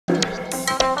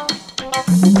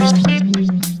Hey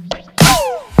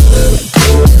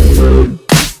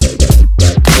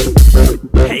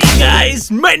guys,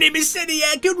 my name is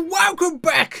Seniac and welcome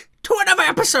back to another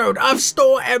episode of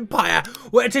Store Empire,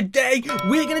 where today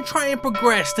we're going to try and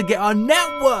progress to get our net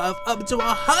worth up to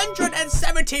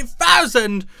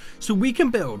 170,000 so we can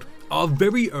build our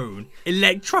very own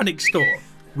electronic store.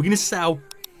 We're going to sell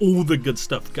all the good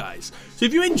stuff, guys. So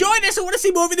if you enjoyed this and want to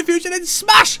see more of in the future, then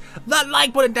smash that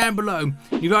like button down below.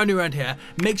 If you're new around here,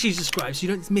 make sure you subscribe so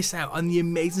you don't miss out on the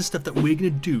amazing stuff that we're going to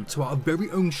do to our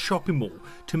very own shopping mall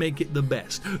to make it the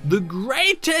best, the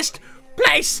greatest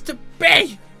place to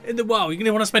be in the world. You're going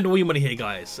to want to spend all your money here,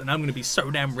 guys, and I'm going to be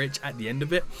so damn rich at the end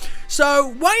of it.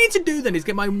 So what I need to do then is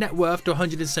get my net worth to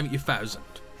 170,000.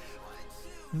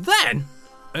 Then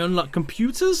I unlock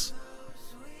computers,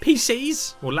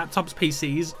 PCs, or laptops,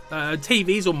 PCs,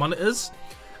 TVs or monitors,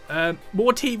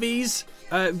 more TVs,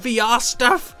 VR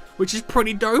stuff, which is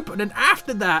pretty dope. And then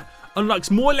after that, unlocks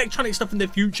more electronic stuff in the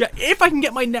future. If I can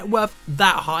get my net worth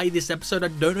that high this episode, I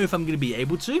don't know if I'm going to be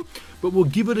able to, but we'll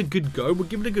give it a good go. We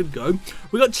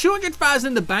got 200,000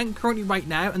 in the bank currently right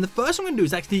now, and the first thing I'm going to do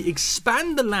is actually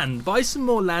expand the land, buy some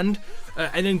more land,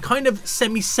 and then kind of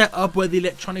semi-set up where the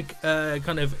electronic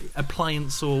kind of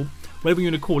appliance or whatever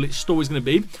you're going to call it, store is going to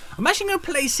be. I'm actually going to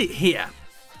place it here.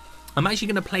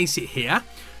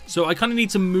 So I kind of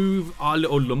need to move our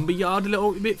little lumber yard a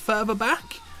little bit further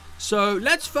back. So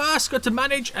let's first go to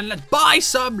manage and let's buy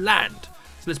some land. So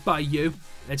let's buy you.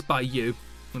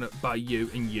 I'm going to buy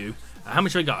you and you. How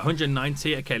much have I got?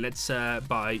 190. Okay, let's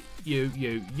buy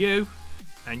you,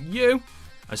 and you.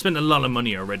 I spent a lot of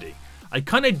money already. I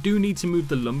kind of do need to move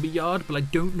the lumber yard, but I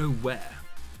don't know where.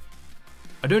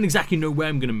 I don't exactly know where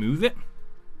I'm going to move it.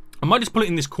 I might just put it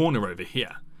in this corner over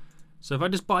here. So if I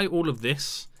just buy all of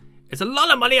this, it's a lot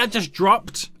of money I just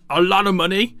dropped. A lot of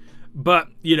money. But,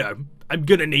 you know, I'm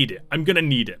going to need it.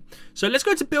 So let's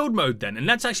go to build mode then. And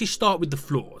let's actually start with the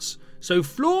floors. So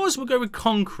floors, we'll go with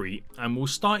concrete. And we'll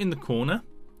start in the corner.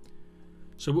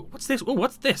 So what's this? Oh,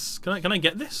 what's this? Can I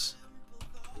get this?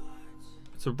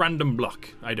 It's a random block.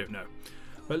 I don't know.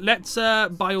 But let's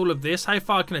buy all of this. How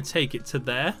far can I take it to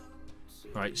there?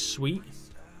 Right, sweet.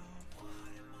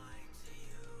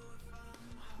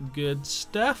 Good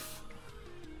stuff.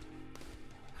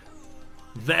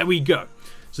 There we go.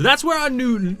 So that's where our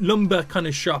new lumber kind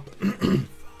of shop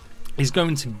is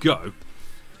going to go.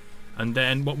 And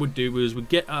then what we'll do is we'll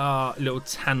get our little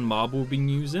tan marble we've been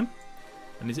using.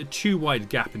 And is it too wide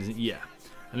gap? Is it? Yeah.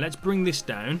 And let's bring this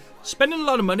down. Spending a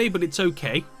lot of money, but it's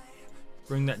okay.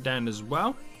 Bring that down as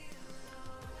well.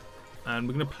 And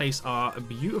we're going to place our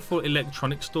beautiful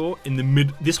electronic store in the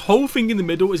mid. This whole thing in the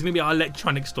middle is going to be our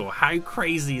electronic store. How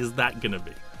crazy is that going to be?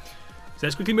 So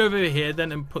let's quickly move over here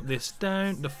then and put this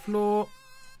down the floor.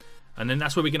 And then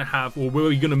that's where we're going to have, or where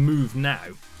we're going to move now,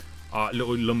 our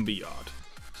little lumber yard.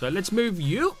 So let's move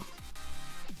you,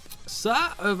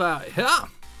 sir, over here.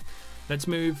 Let's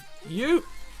move you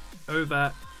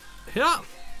over here.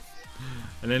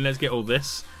 And then let's get all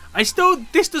this.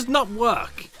 This does not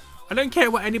work. I don't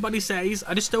care what anybody says.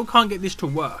 I just still can't get this to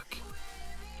work.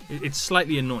 It's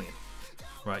slightly annoying.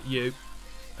 Right, you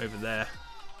over there.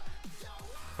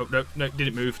 Oh no,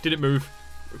 didn't move.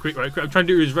 Quick, right, I'm trying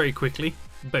to do this very quickly.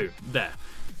 Boom, there.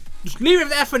 Just leave it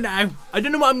there for now. I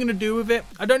don't know what I'm gonna do with it.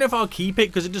 I don't know if I'll keep it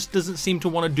because it just doesn't seem to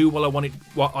want to do what I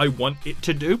want it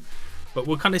to do. But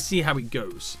we'll kind of see how it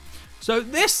goes. So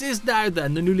this is now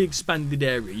then the newly expanded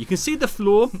area. You can see the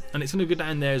floor and it's going to go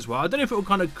down there as well. I don't know if it will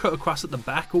kind of cut across at the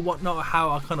back or whatnot, or how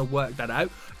I'll kind of work that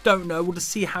out. Don't know. We'll just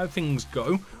see how things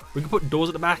go. We can put doors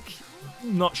at the back.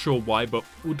 Not sure why, but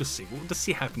we'll just see. We'll just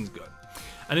see how things go.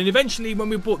 And then eventually when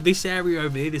we bought this area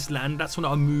over here, this land, that's when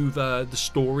I'll move the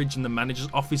storage and the manager's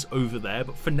office over there.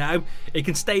 But for now, it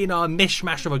can stay in our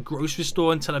mishmash of a grocery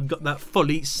store until I've got that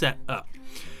fully set up.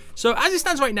 So as it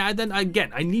stands right now, then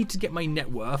again, I need to get my net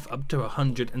worth up to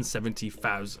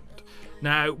 170,000.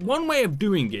 Now, one way of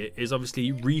doing it is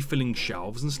obviously refilling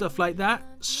shelves and stuff like that.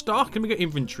 Stock, and we got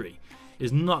inventory,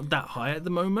 is not that high at the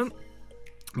moment.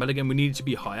 But again, we need it to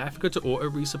be higher. If we go to auto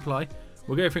resupply,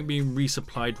 we'll get everything being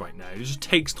resupplied right now. It just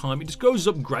takes time. It just goes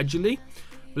up gradually.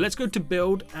 But let's go to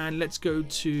build and let's do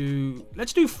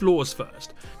floors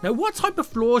first. Now, what type of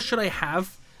floors should I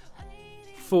have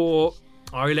for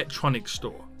our electronics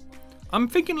store? I'm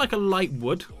thinking like a light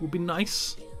wood would be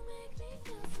nice.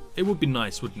 It would be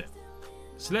nice, wouldn't it?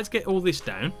 So let's get all this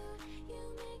down.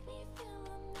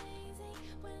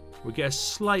 We get a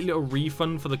slight little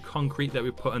refund for the concrete that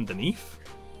we put underneath.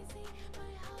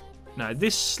 Now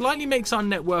this slightly makes our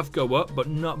net worth go up, but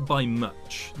not by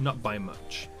much. Not by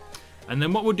much. And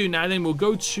then what we'll do now then, we'll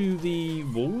go to the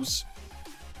walls.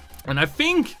 And I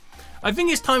think I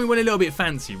think it's time we went a little bit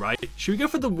fancy, right? Should we go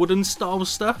for the wooden style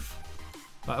stuff?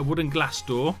 Like a wooden glass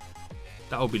door?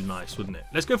 That would be nice, wouldn't it?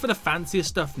 Let's go for the fancier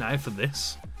stuff now for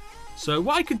this. So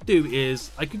what I could do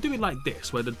is, I could do it like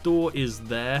this, where the door is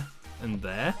there and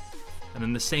there. And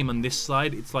then the same on this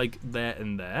side, it's like there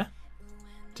and there.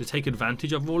 To take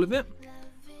advantage of all of it.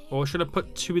 Or should I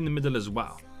put 2 in the middle as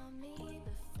well?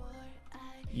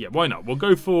 Yeah, why not? We'll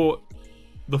go for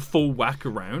the full whack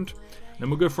around. Then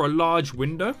we'll go for a large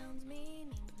window.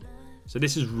 So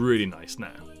this is really nice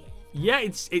now. Yeah,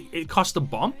 it cost a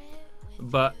bomb.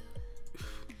 But,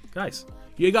 guys,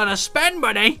 you gotta spend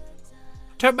money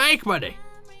to make money.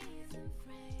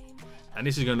 And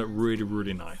this is gonna look really,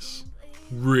 really nice.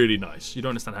 Really nice. You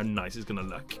don't understand how nice it's gonna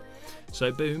look. So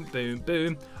boom, boom,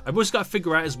 boom. I've also got to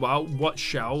figure out as well what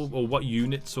shelf or what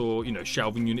units or, you know,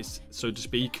 shelving units, so to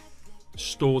speak,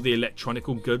 store the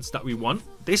electronical goods that we want.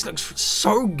 This looks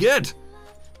so good.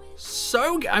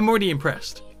 So good. I'm already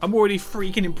impressed. I'm already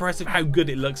freaking impressed with how good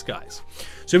it looks, guys.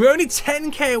 So we're only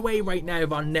 10k away right now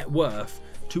of our net worth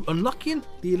to unlocking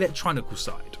the electronical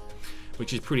side,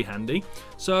 which is pretty handy.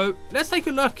 So let's take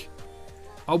a look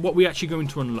at what we're actually going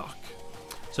to unlock.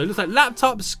 So it looks like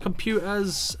laptops,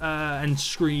 computers, and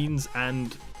screens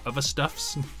and other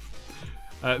stuffs.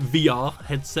 VR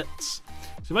headsets.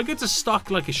 So if I go to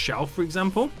stock like a shelf, for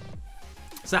example.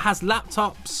 So it has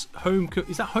laptops,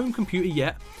 is that home computer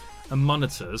yet? And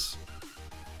monitors.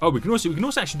 Oh, we can also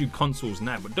actually do consoles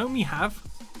now, but don't we have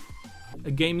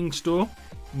a gaming store?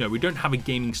 No, we don't have a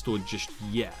gaming store just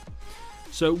yet.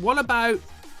 So what about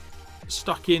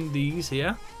stocking these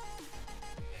here?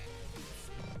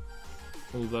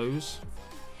 All those.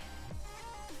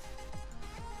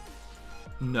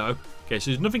 No. Okay,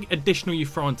 so there's nothing additional you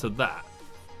throw onto that.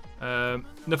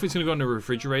 Nothing's going to go on the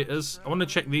refrigerators. I want to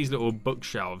check these little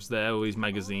bookshelves there, all these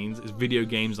magazines. There's video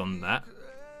games on that.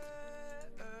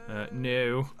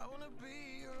 No.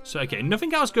 So, okay,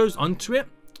 nothing else goes onto it.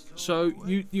 So,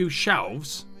 you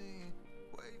shelves.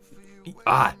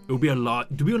 It'll be a large.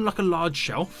 Do we unlock a large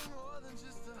shelf?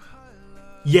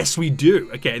 Yes, we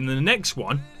do. Okay, and then the next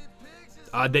one.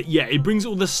 Yeah, it brings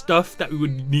all the stuff that we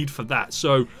would need for that.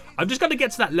 So I've just got to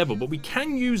get to that level, but we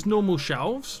can use normal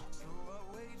shelves,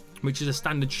 which is a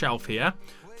standard shelf here,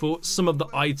 for some of the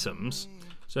items.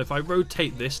 So if I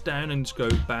rotate this down and just go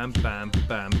bam, bam,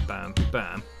 bam, bam,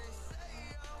 bam,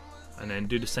 and then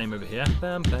do the same over here,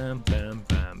 bam, bam, bam,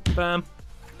 bam, bam.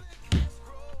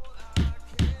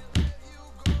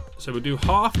 So we'll do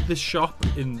half the shop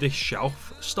in this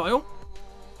shelf style,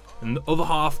 and the other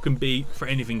half can be for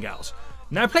anything else.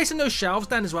 Now placing those shelves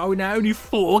down as well, we're now only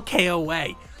 4k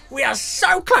away. We are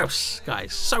so close,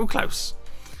 guys, so close.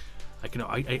 I can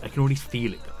already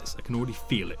feel it, guys. I can already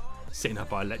feel it setting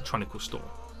up our electronical store.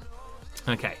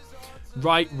 Okay,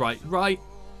 right.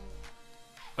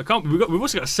 I can't. We've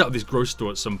also got to set up this growth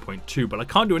store at some point too, but I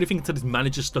can't do anything until this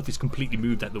manager stuff is completely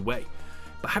moved out the way.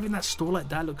 But having that store like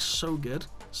that looks so good,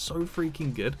 so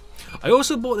freaking good. I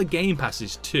also bought the game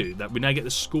passes too. That we now get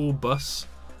the school bus.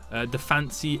 The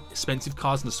fancy, expensive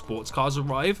cars and the sports cars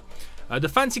arrive. The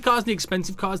fancy cars and the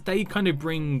expensive cars, they kind of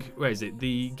bring, where is it?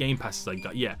 The game passes I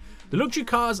got, yeah. The luxury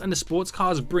cars and the sports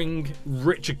cars bring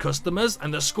richer customers,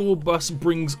 and the school bus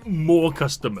brings more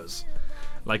customers,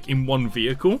 like in one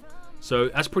vehicle. So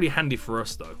that's pretty handy for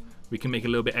us though. We can make a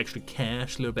little bit extra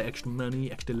cash, a little bit extra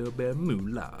money, extra little bit of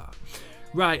moolah.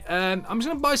 Right, I'm just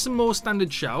going to buy some more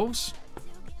standard shelves.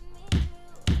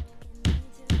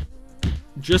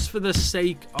 Just for the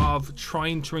sake of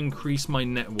trying to increase my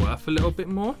net worth a little bit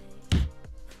more.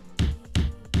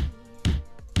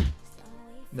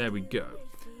 There we go.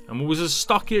 And we'll just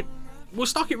stock it. We'll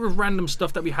stock it with random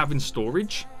stuff that we have in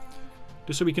storage.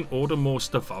 Just so we can order more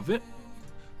stuff of it.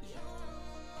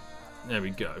 There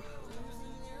we go.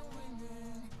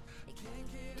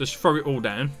 Just throw it all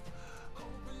down.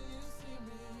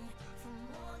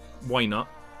 Why not?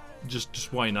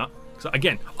 Just why not? So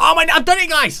again, oh my! I've done it,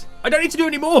 guys. I don't need to do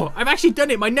any more. I've actually done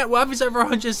it. My net worth is over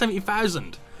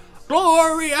 170,000.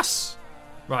 Glorious.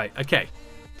 Right. Okay.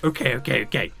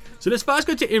 So let's first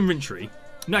go to inventory.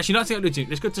 No, actually, not to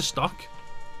let's go to stock.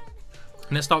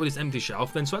 And let's start with this empty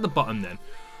shelf. Then, so at the bottom, then,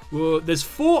 well, there's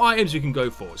 4 items we can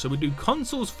go for. So we'll do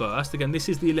consoles first. Again, this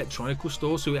is the electronical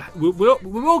store. So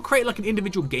we'll create like an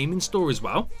individual gaming store as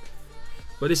well.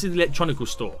 But this is the electronical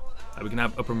store that we can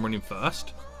have up and running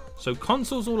first. So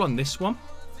consoles all on this one.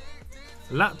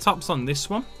 Laptops on this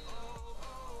one.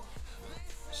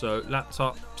 So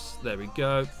laptops, there we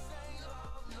go.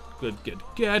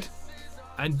 Good.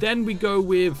 And then we go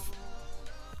with,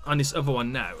 on this other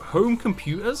one now, home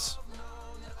computers.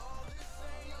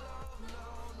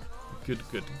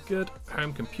 Good.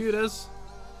 Home computers.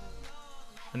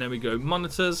 And then we go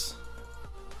monitors.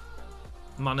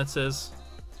 Monitors.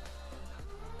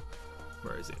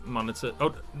 Where is it? Monitor.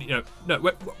 Oh, no.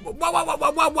 Wait,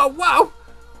 whoa.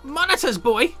 Monitors,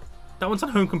 boy. That one's on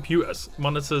home computers.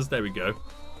 Monitors. There we go.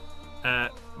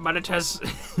 Monitors.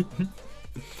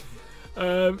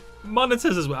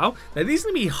 Monitors as well. Now, these are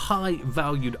going to be high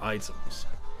valued items.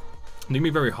 They're going to be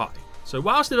very high. So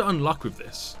whilst they don't unlock with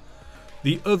this,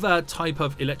 the other type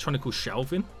of electronical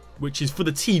shelving, which is for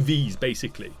the TVs,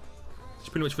 basically. It's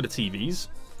pretty much for the TVs.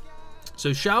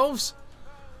 So shelves,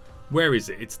 where is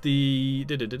it? It's the...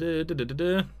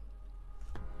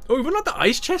 Oh, we've unlocked the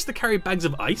ice chest to carry bags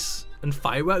of ice and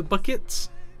firework buckets.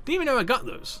 Didn't even know I got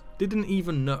those. Didn't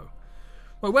even know.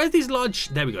 Right, where's these large...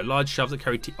 There we go, large shelves that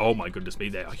carry... Oh my goodness me,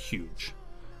 they are huge.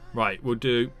 Right, we'll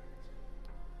do...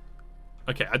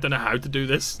 Okay, I don't know how to do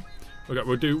this. Okay,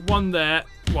 we'll do one there,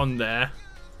 one there,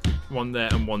 one there,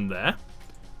 and one there.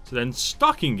 So then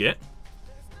stocking it,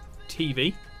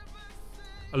 TV.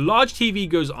 A large TV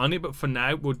goes on it, but for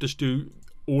now, we'll just do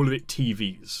all of it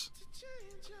TVs.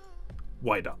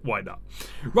 Why not? Why not?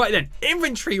 Right then,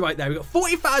 inventory right there. We've got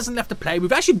 40,000 left to play.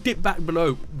 We've actually dipped back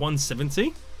below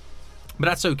 170, but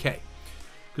that's okay.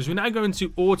 Because we're now going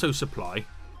to auto-supply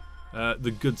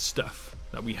the good stuff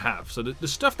that we have. So the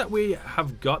stuff that we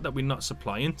have got that we're not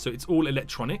supplying, so it's all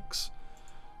electronics.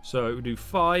 So we do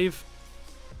 5.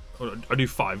 Or I do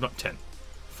 5, not 10.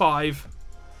 5,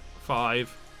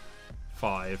 5,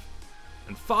 5,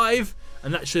 and 5.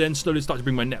 And that should then slowly start to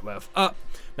bring my net worth up.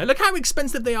 Now look how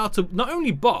expensive they are to not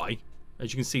only buy,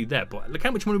 as you can see there, but look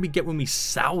how much money we get when we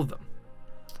sell them.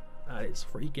 That is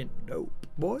freaking dope,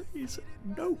 boys.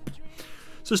 Dope.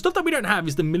 So stuff that we don't have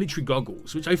is the military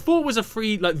goggles, which I thought was a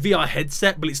free like VR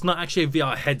headset, but it's not actually a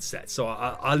VR headset. So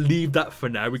I'll leave that for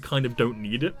now. We kind of don't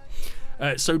need it,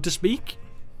 so to speak.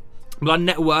 But our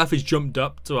net worth has jumped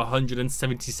up to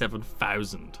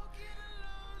 177,000.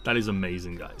 That is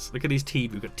amazing, guys. Look at these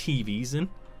TVs. We've got TVs in.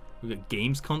 We've got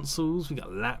games consoles. We've got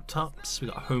laptops.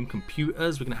 We've got home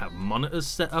computers. We're going to have monitors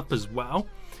set up as well.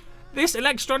 This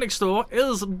electronics store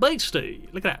is beastie.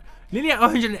 Look at that. Nearly at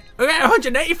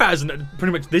 180,000 at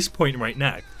pretty much this point right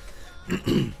now.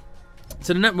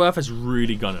 So the net worth has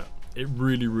really gone up. It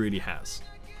really, really has.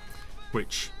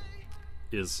 Which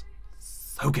is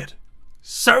so good.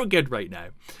 So good right now.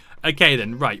 Okay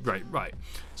then, right.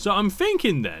 So I'm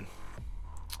thinking,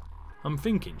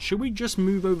 should we just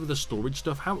move over the storage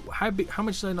stuff? How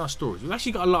much is in our storage? We've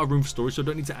actually got a lot of room for storage, so I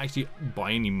don't need to actually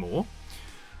buy any more.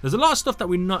 There's a lot of stuff that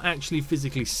we're not actually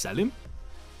physically selling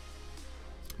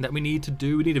that we need to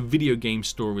do. We need a video game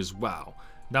store as well.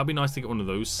 That'd be nice to get one of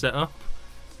those set up.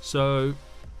 So,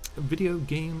 a video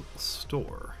game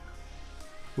store.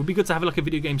 Would be good to have like a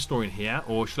video game store in here,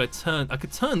 or should I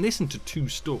could turn this into 2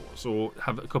 stores, or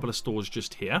have a couple of stores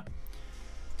just here.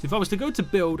 So if I was to go to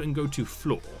build and go to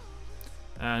floor,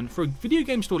 and for a video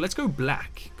game store, let's go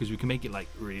black, because we can make it like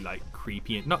really like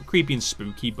creepy, and not creepy and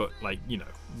spooky, but like, you know,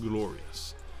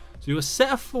 glorious. So you'll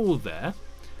set a 4 there,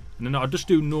 and then I'll just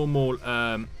do normal,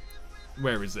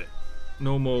 where is it?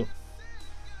 Normal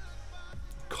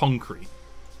concrete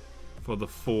for the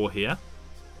 4 here.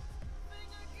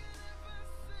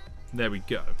 There we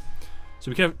go.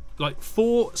 So we can have like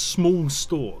 4 small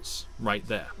stores right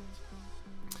there.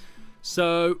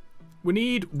 So we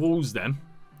need walls then,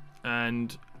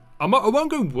 and I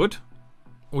won't go wood,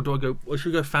 or do I go? Or should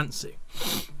we go fancy?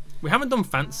 We haven't done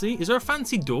fancy. Is there a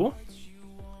fancy door?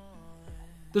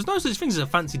 There's no such thing as a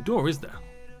fancy door, is there?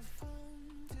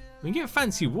 We can get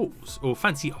fancy walls, or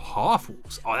fancy half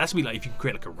walls. Oh, that's be like if you can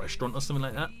create like a restaurant or something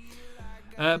like that.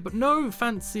 But no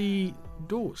fancy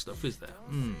door stuff, is there?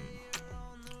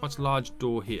 What's large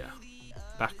door here?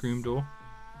 Backroom door.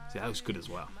 See, that looks good as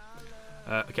well.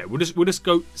 Okay, we'll just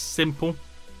go simple,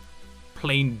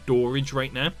 plain doorage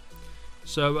right now.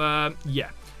 So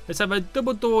yeah, let's have a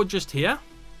double door just here,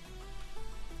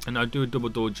 and I'll do a double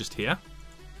door just here,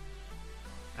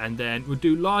 and then we'll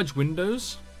do large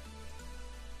windows.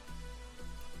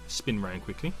 Spin around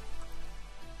quickly.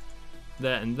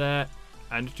 There and there,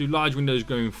 and do large windows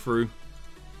going through,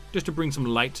 just to bring some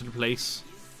light to the place.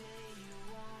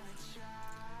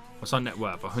 What's our net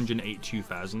worth?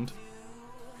 182,000.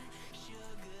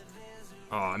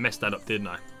 Oh, I messed that up, didn't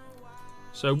I?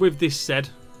 So with this said,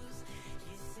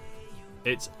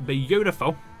 it's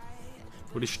beautiful.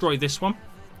 We'll destroy this one.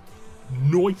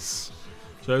 Nice.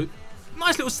 So,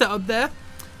 nice little setup there.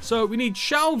 So we need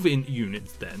shelving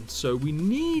units then. So we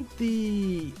need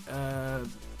the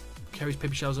carries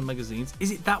paper shelves and magazines.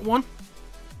 Is it that one?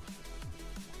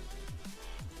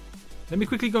 Let me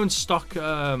quickly go and stock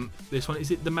this one.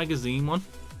 Is it the magazine one?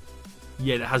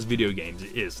 Yeah, that has video games.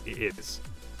 It is. It is.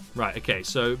 Right, okay,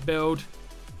 so build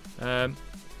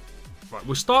Right,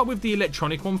 we'll start with the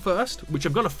electronic one first, which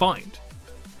I've got to find.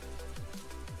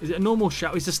 Is it a normal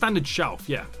shelf? It's a standard shelf,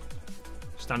 yeah.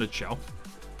 Standard shelf.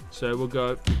 So we'll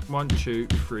go 1, 2,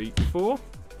 3, 4.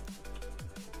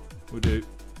 We'll do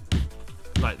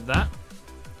like that.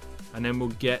 And then we'll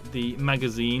get the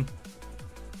magazine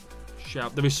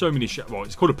shelf. There is so many shelves. Well,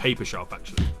 it's called a paper shelf,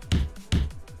 actually.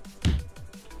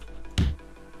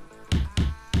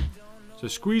 So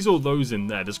squeeze all those in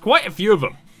there. There's quite a few of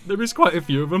them. There is quite a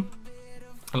few of them.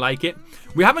 I like it.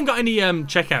 We haven't got any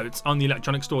checkouts on the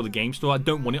electronic store or the game store. I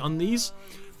don't want it on these.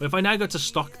 But if I now go to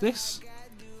stock this.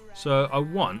 So I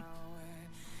want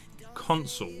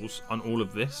consoles on all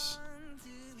of this.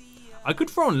 I could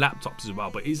throw on laptops as well,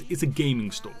 but it's a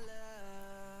gaming store.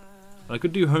 I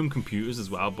could do home computers as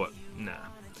well, but nah.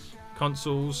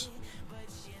 Consoles.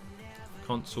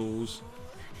 Consoles.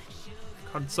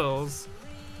 Consoles.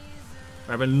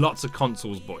 We're having lots of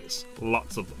consoles, boys.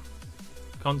 Lots of them.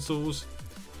 Consoles.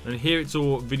 And here it's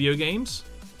all video games.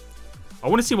 I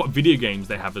want to see what video games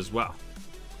they have as well.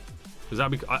 Because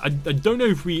that'd be, I don't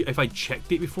know if I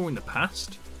checked it before in the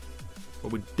past.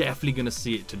 But we're definitely going to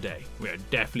see it today. We are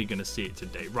definitely going to see it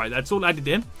today. Right, that's all added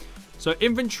in. So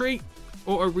inventory.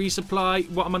 Auto resupply.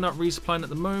 What am I not resupplying at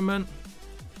the moment?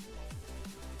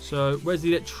 So where's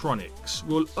the electronics?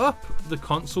 We'll up the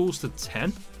consoles to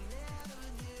 10.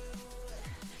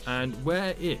 And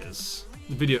where is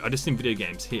the video? I just seen video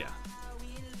games here.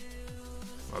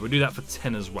 Right, we'll do that for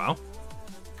 10 as well.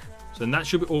 So then that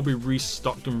should all be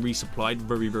restocked and resupplied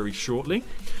very, very shortly.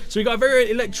 So we got a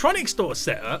very electronic store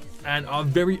set up and our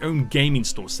very own gaming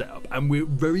store set up. And we're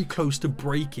very close to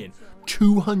breaking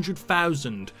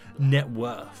 200,000 net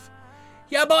worth.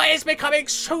 Your boy is becoming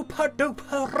super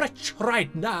duper rich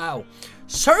right now.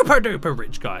 Super duper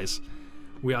rich, guys.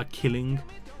 We are killing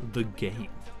the game.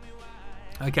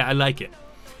 Okay, I like it.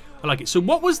 I like it. So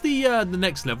what was the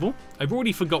next level? I've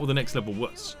already forgot what the next level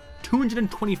was.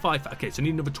 225. Okay, so I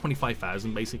need another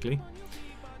 25,000 basically.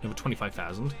 Another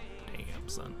 25,000. Damn,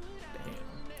 son. Damn.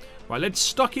 Right, let's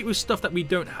stock it with stuff that we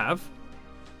don't have.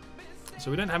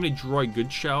 So we don't have any dry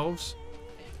goods shelves.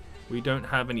 We don't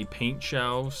have any paint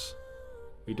shelves.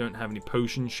 We don't have any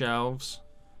potion shelves.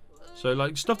 So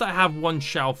like stuff that I have one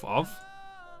shelf of.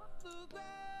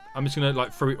 I'm just gonna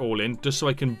like throw it all in just so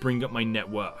I can bring up my net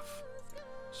worth.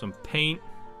 Some paint,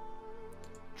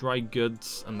 dry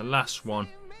goods, and the last one,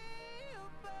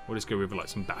 we'll just go with like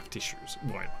some bath tissues.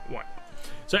 Why?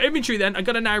 So inventory then, I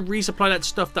gotta now resupply that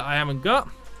stuff that I haven't got.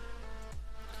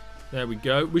 There we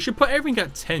go. We should put everything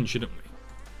at 10, shouldn't we?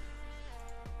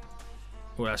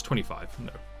 Well, that's 25.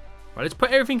 No. Right, let's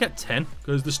put everything at 10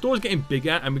 because the store's getting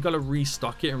bigger and we gotta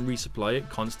restock it and resupply it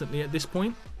constantly at this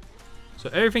point. So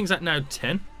everything's at now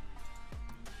 10.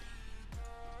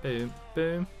 Boom,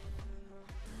 boom.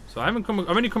 So I've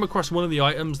only come across one of the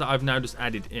items that I've now just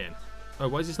added in. Oh,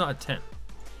 why is this not at 10?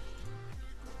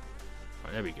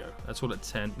 Right, there we go. That's all at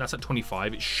 10. That's at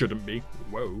 25. It shouldn't be.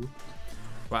 Whoa.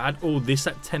 Right, add all this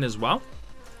at 10 as well.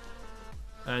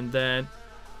 And then,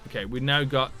 okay, we now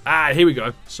got, here we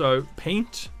go. So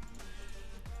paint,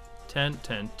 10,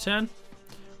 10, 10.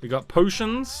 We got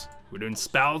potions. We're doing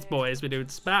spells, boys. We're doing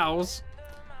spells.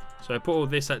 So I put all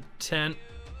this at 10.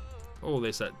 All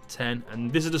this at 10.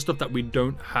 And this is the stuff that we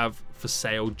don't have for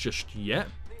sale just yet.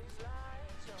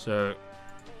 So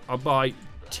I'll buy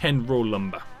 10 raw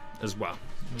lumber as well.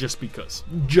 Just because.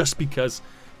 Just because.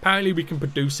 Apparently we can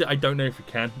produce it. I don't know if we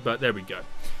can. But there we go.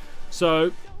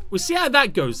 So we'll see how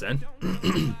that goes then.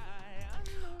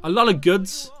 A lot of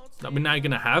goods that we're now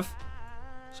going to have.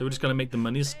 So we're just going to make the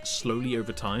monies slowly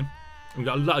over time. We've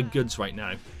got a lot of goods right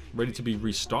now. Ready to be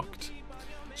restocked.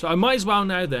 So I might as well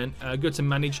now then go to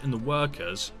manage and the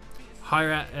workers.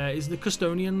 Hire, is the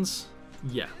custodians?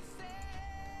 Yeah.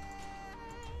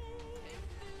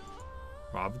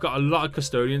 Right, I've got a lot of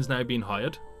custodians now being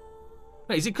hired.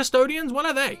 Wait, is it custodians? What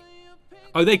are they?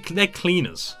 Oh, they're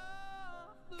cleaners.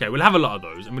 Okay, we'll have a lot of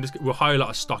those, and we'll hire a lot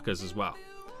of stockers as well.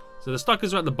 So the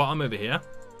stockers are at the bottom over here,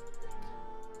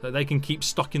 so they can keep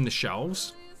stocking the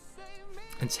shelves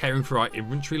and tearing through our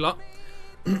inventory lot.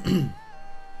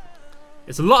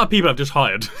 It's a lot of people I've just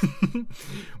hired,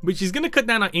 which is going to cut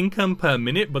down our income per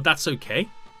minute, but that's okay.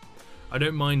 I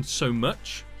don't mind so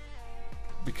much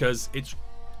because it's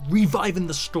reviving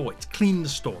the store, it's cleaning the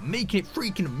store, making it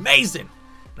freaking amazing.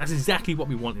 That's exactly what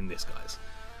we want in this, guys.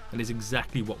 That is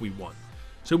exactly what we want.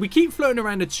 So we keep floating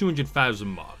around the 200,000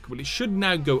 mark. Well, it should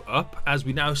now go up as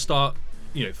we now start,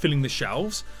 you know, filling the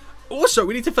shelves. Also,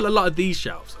 we need to fill a lot of these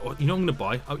shelves. Or, you know what I'm going to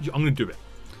buy? I'm going to do it.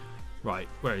 Right,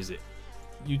 where is it?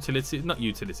 Utilities, not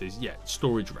utilities, yeah,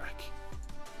 storage rack.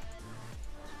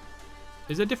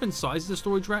 Is there different sizes of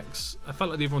storage racks? I felt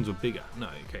like the other ones were bigger. No,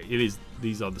 okay, it is.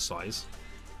 These are the size.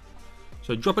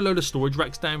 So drop a load of storage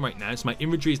racks down right now. So my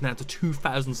inventory is now to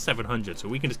 2,700. So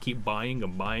we can just keep buying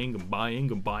and buying and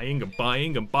buying and buying and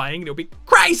buying and buying. It'll be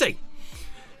crazy.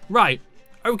 Right.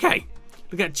 Okay.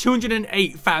 Look at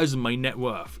 208,000 my net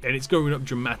worth, and it's going up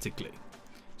dramatically.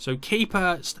 So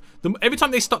every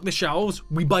time they stock the shelves,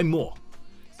 we buy more.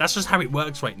 That's just how it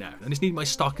works right now. I just need my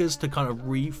stockers to kind of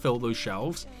refill those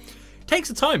shelves. It takes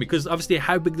the time because obviously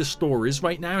how big the store is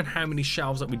right now and how many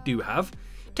shelves that we do have.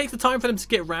 It takes the time for them to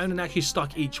get around and actually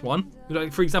stock each one.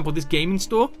 Like for example, this gaming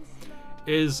store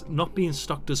is not being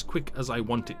stocked as quick as I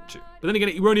want it to. But then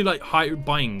again, we're only like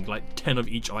buying like 10 of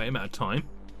each item at a time.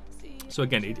 So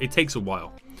again, it takes a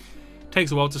while. It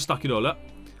takes a while to stock it all up.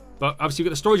 But obviously we've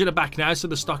got the storage at the back now, so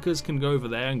the stockers can go over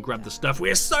there and grab the stuff.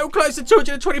 We're so close to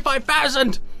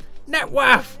 225,000 net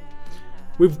worth.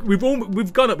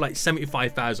 We've gone up like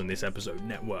 75,000 this episode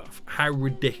net worth. How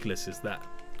ridiculous is that?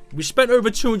 We spent over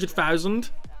 200,000.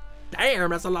 Damn,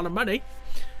 that's a lot of money.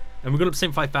 And we've gone up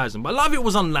 75,000. But a lot of it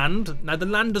was on land. Now the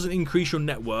land doesn't increase your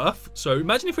net worth. So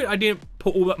imagine if I didn't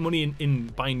put all that money in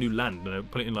buying new land,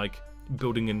 put it in like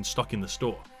building and stock in the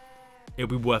store. It'll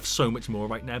be worth so much more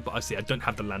right now, but I see I don't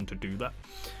have the land to do that.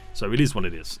 So it is what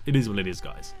it is. It is what it is,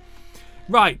 guys.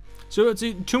 Right, so it's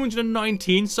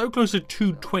 219, so close to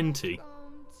 220.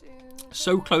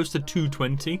 So close to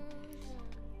 220.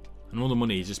 And all the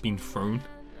money is just being thrown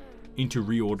into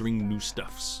reordering new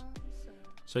stuffs.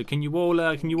 So can you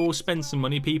all spend some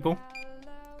money, people?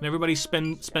 Can everybody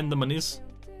spend the monies?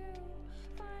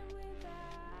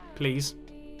 Please.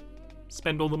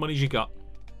 Spend all the monies you got.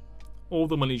 All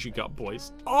the monies you got,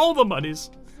 boys. All the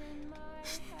monies.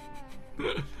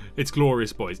 It's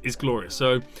glorious, boys. It's glorious.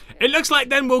 So it looks like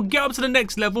then we'll get up to the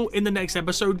next level in the next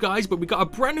episode, guys. But we got a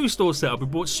brand new store set up. We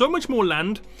bought so much more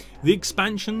land. The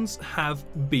expansions have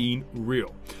been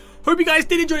real. Hope you guys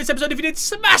did enjoy this episode. If you did,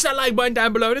 smash that like button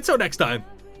down below. And until next time,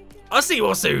 I'll see you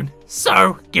all soon.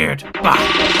 So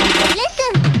goodbye.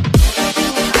 Listen.